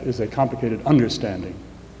 Death is a complicated understanding.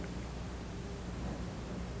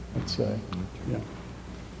 Let's say, yeah.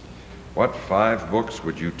 What 5 books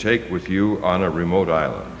would you take with you on a remote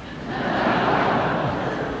island?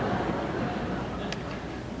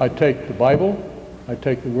 I'd take the Bible. I'd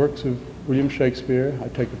take the works of William Shakespeare.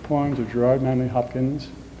 I'd take the poems of Gerard Manley Hopkins.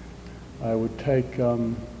 I would take,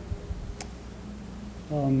 if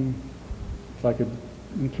I could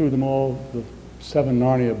include them all, the 7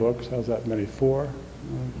 Narnia books. How's that? Maybe 4?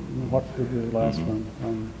 What would be the last one?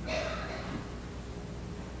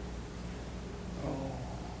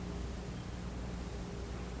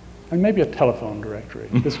 And maybe a telephone directory,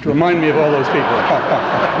 just to remind me of all those people.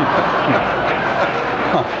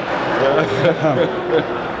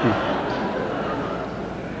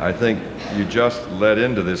 I think you just led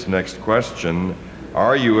into this next question.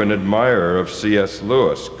 Are you an admirer of C.S.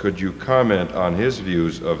 Lewis? Could you comment on his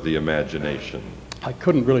views of the imagination? I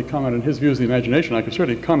couldn't really comment on his views of the imagination. I could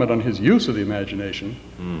certainly comment on his use of the imagination.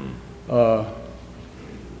 I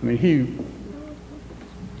mean,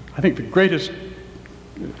 I think the greatest,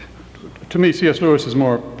 to me, C.S. Lewis is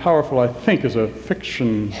more powerful, I think, as a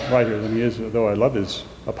fiction writer than he is, though I love his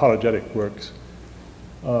apologetic works,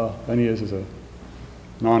 than he is as a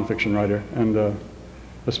nonfiction writer, and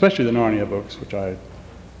especially the Narnia books, which I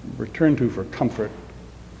return to for comfort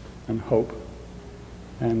and hope,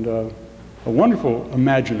 and a wonderful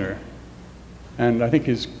imaginer. And I think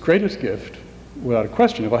his greatest gift, without a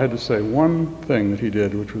question, if I had to say one thing that he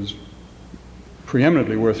did, which was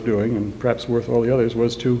preeminently worth doing, and perhaps worth all the others,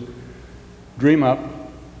 was to dream up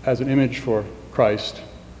as an image for Christ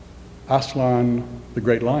Aslan, the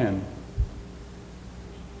great lion,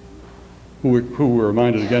 who we're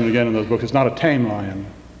reminded again and again in those books is not a tame lion.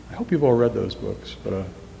 I hope you've all read those books, but a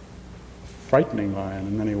frightening lion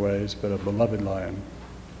in many ways, but a beloved lion.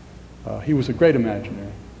 He was a great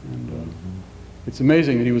imaginer, and it's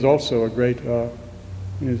amazing that he was also a great, in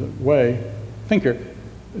his way, thinker.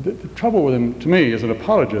 The trouble with him, to me, as an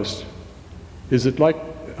apologist, is that, like,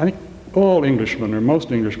 I think all Englishmen, or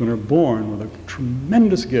most Englishmen, are born with a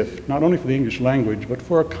tremendous gift, not only for the English language, but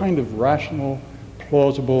for a kind of rational,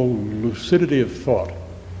 plausible lucidity of thought.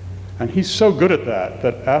 And he's so good at that,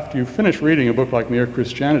 that after you finish reading a book like Mere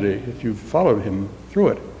Christianity, if you've followed him through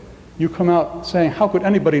it, you come out saying, how could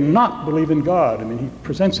anybody not believe in God? I mean, he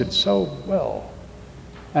presents it so well.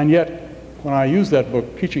 And yet, when I used that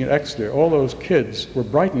book, teaching at Exeter, all those kids were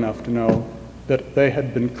bright enough to know that they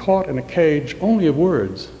had been caught in a cage only of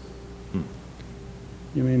words.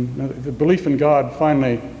 You mean, the belief in God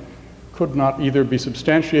finally could not either be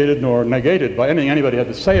substantiated nor negated by anything anybody had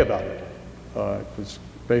to say about it. It was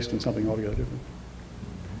based on something altogether different.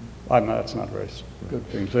 That's not a very good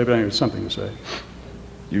thing to say, but anyway, it's something to say.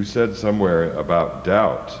 You said somewhere about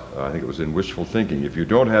doubt, I think it was in Wishful Thinking, if you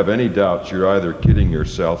don't have any doubts, you're either kidding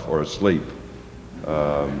yourself or asleep.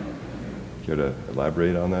 Care to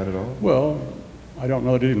elaborate on that at all? Well, I don't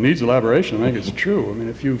know that it needs elaboration. I think it's true. I mean,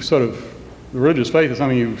 if you sort of, the religious faith is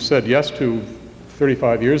something you said yes to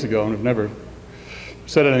 35 years ago and have never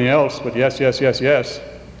said anything else but yes, yes, yes, yes,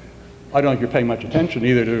 I don't think you're paying much attention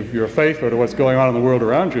either to your faith or to what's going on in the world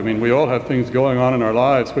around you. I mean, we all have things going on in our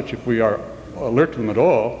lives which, if we are alert to them at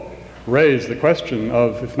all, raise the question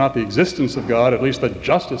of, if not the existence of God, at least the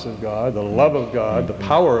justice of God, the love of God, the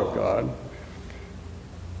power of God.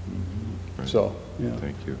 Right. So, yeah.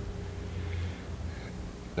 Thank you.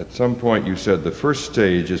 At some point you said the first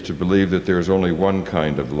stage is to believe that there is only one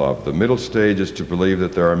kind of love. The middle stage is to believe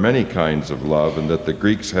that there are many kinds of love and that the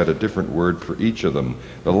Greeks had a different word for each of them.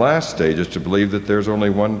 The last stage is to believe that there's only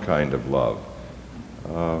one kind of love.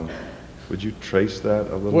 Would you trace that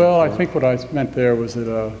a little? Well, I think what I meant there was that,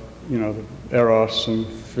 the eros and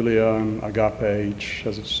philia and agape each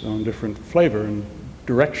has its own different flavor and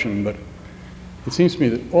direction, but it seems to me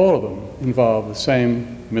that all of them involve the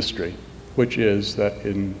same mystery, which is that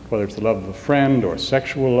in whether it's the love of a friend or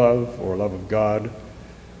sexual love or love of God,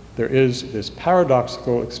 there is this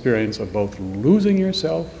paradoxical experience of both losing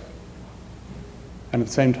yourself and at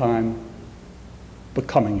the same time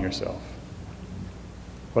becoming yourself.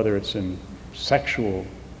 Whether it's in sexual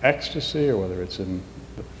ecstasy or whether it's in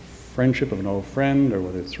the friendship of an old friend or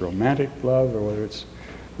whether it's romantic love or whether it's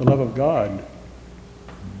the love of God,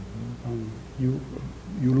 you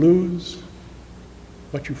lose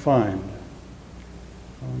what you find.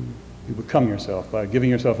 You become yourself. By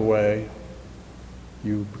giving yourself away,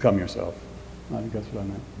 you become yourself. I think that's what I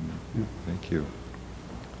meant. Yeah. Thank you.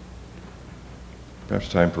 Perhaps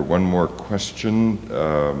time for one more question.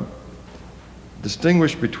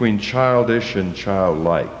 Distinguish between childish and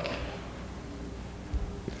childlike,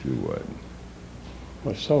 if you would.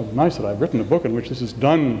 Well, it's so nice that I've written a book in which this is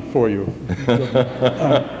done for you.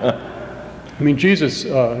 I mean, Jesus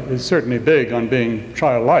is certainly big on being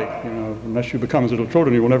childlike. Unless you become as little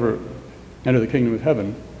children, you will never enter the kingdom of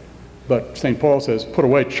heaven. But St. Paul says, put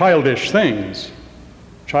away childish things.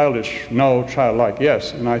 Childish, no. Childlike,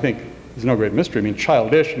 yes. And I think there's no great mystery. I mean,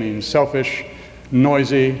 childish means selfish,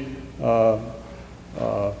 noisy,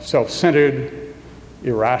 self-centered,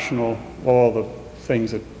 irrational, all the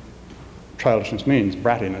things that childishness means,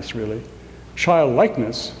 brattiness, really.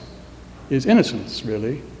 Childlikeness is innocence,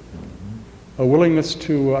 really. A willingness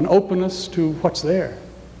to, an openness to what's there.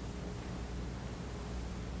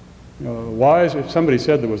 Wise, if somebody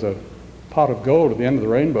said there was a pot of gold at the end of the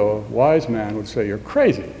rainbow, a wise man would say, you're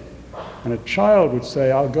crazy. And a child would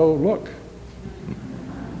say, I'll go look.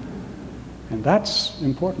 And that's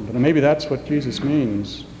important. And maybe that's what Jesus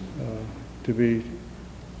means, to be,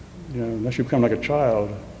 unless you become like a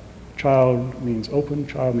child. Child means open,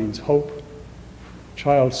 child means hope.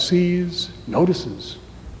 Child sees, notices.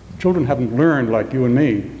 Children haven't learned, like you and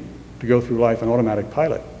me, to go through life on automatic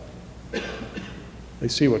pilot. They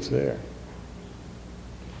see what's there.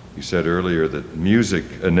 You said earlier that music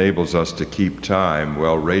enables us to keep time.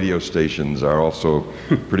 Well, radio stations are also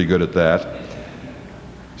pretty good at that.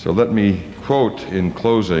 So let me quote in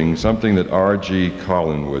closing something that R.G.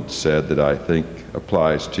 Collingwood said that I think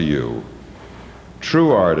applies to you.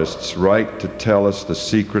 True artists write to tell us the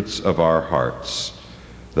secrets of our hearts,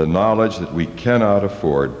 the knowledge that we cannot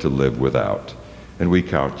afford to live without. And we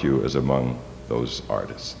count you as among those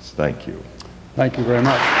artists. Thank you. Thank you very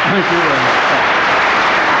much. Thank you very much.